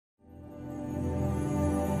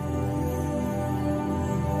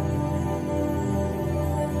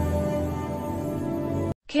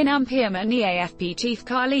Kinumpirma ni AFP Chief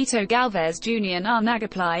Carlito Galvez Jr. na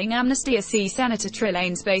nag-applying amnestiya si Senator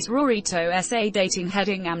Trillanes Base Rorito SA dating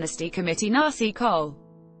heading Amnesty Committee na si Col.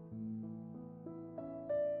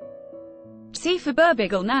 Josefa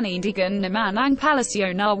Berbigal Nanindigan naman ang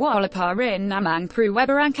Palasyo na wala pa rin namang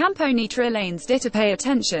pruweba ang kampo ni Trillanes ditoPAY.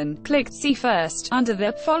 Attention, click see first, under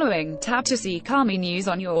the following tab to see Kami news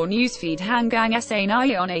on your newsfeed. Hanggang sa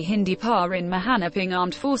ngayon ay hindi pa rin mahanaping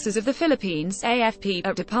Armed Forces of the Philippines AFP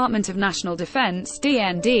at Department of National Defense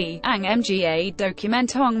DND ang mga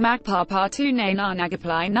dokumentong magpapatunay na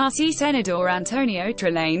nag-apply na si Senador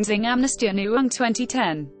Trillanes ng amnestiya noong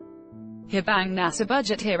 2010. Habang nasa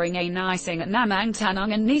budget hearing ay naising namang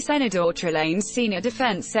tanongan ni Senador Trillanes Senior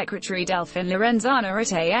Defense Secretary Delfin Lorenzana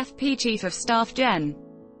at AFP Chief of Staff Gen.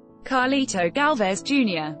 Carlito Galvez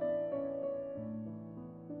Jr.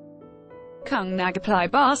 Kung nag-apply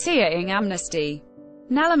ba siya ng amnesty?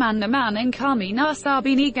 Nalaman naman ang kami na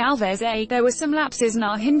sabi ni Galvez there were some lapses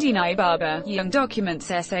na hindi naibaba yung documents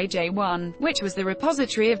SAJ1, which was the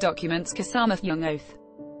repository of documents kasama yung oath.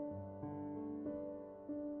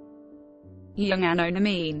 Yung ano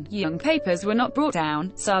namin, yung papers were not brought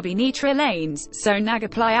down, sabi ni Trillanes, so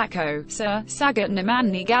nag-apply ako, sir, sagot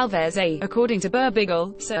naman ni Galvez according to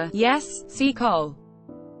Berbigal, sir, yes, si Col.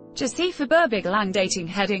 Josefa Berbigal ang dating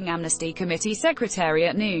heading Amnesty Committee Secretary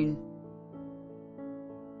at noon.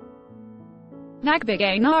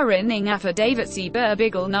 Nagbigay na rin ng affidavit si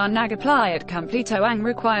Berbigal na nag-apply at kumpleto ang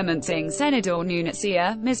requirements ng Senador noon at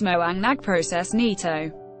siya mismo ang nag-process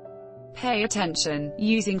nito. Pay attention,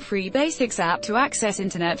 using free Basics app to access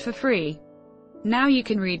internet for free. Now you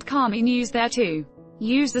can read Kami news there too.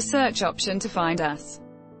 Use the search option to find us.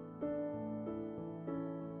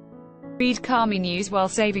 Read Kami news while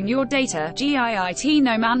saving your data. Git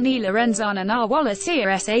naman ni Lorenzana na wala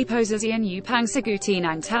siya sa posisyon upang sagutin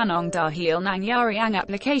ang tanong dahil nangyari ang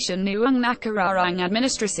application noong nakararang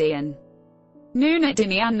administrasyon. Ngunit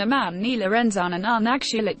dinian naman ni Lorenzana na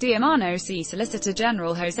nagsulat di mano si Solicitor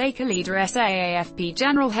General Jose Carlito sa AFP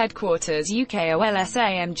General Headquarters UKOL sa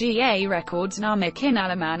mga records na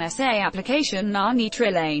makinalaman sa application na ni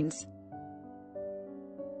Trillanes.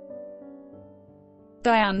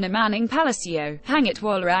 Dayan naman ng Palasyo, hangit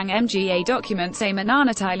wala ang mga documents ay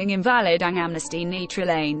mananatiling invalid ang amnesty ni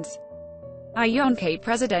Trillanes. Ayon kay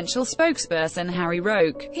Presidential Spokesperson Harry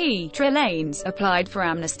Roque, he, Trillanes, applied for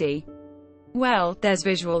amnesty. Well, there's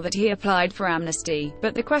visual that he applied for amnesty,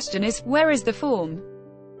 but the question is, where is the form?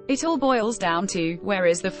 It all boils down to, where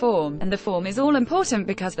is the form, and the form is all important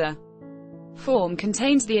because the form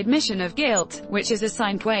contains the admission of guilt, which is a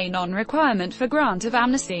sine qua non requirement for grant of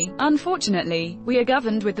amnesty. Unfortunately, we are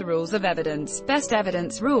governed with the rules of evidence, best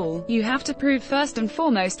evidence rule. You have to prove first and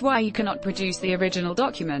foremost why you cannot produce the original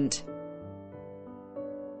document.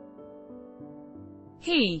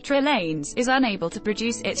 He, Trillanes, is unable to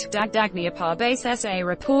produce it, dagdag pa base sa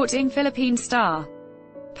reporting Philippine Star.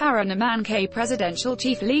 Para naman kay Presidential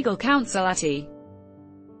Chief Legal Counsel ati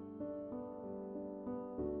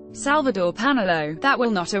Salvador Panelo, that will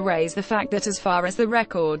not erase the fact that as far as the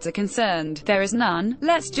records are concerned, there is none.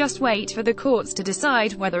 Let's just wait for the courts to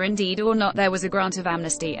decide whether indeed or not there was a grant of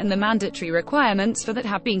amnesty and the mandatory requirements for that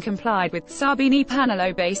have been complied with, sabi ni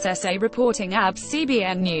Panelo base sa reporting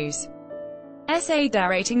ABS-CBN News. SA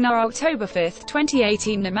darating na October 5,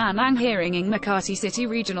 2018 naman ang hearing ng Makati City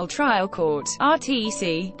Regional Trial Court,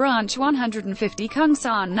 RTC, Branch 150 kung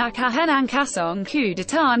saan nakahan ang kasong coup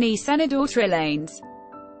d'etat ni Senador Trillanes.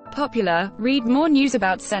 Popular, read more news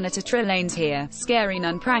about Senator Trillanes here. Scary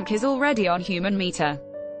nun prank is already on Human Meter.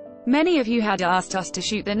 Many of you had asked us to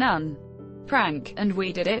shoot the nun prank, and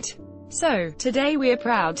we did it. So, today we are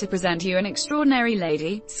proud to present you an extraordinary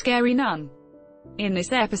lady, Scary Nun. In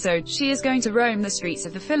this episode, she is going to roam the streets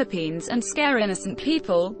of the Philippines and scare innocent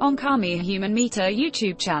people, on Kami Human Meter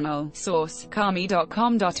YouTube channel. Source,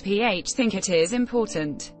 kami.com.ph. Think it is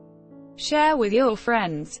important. Share with your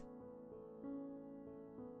friends.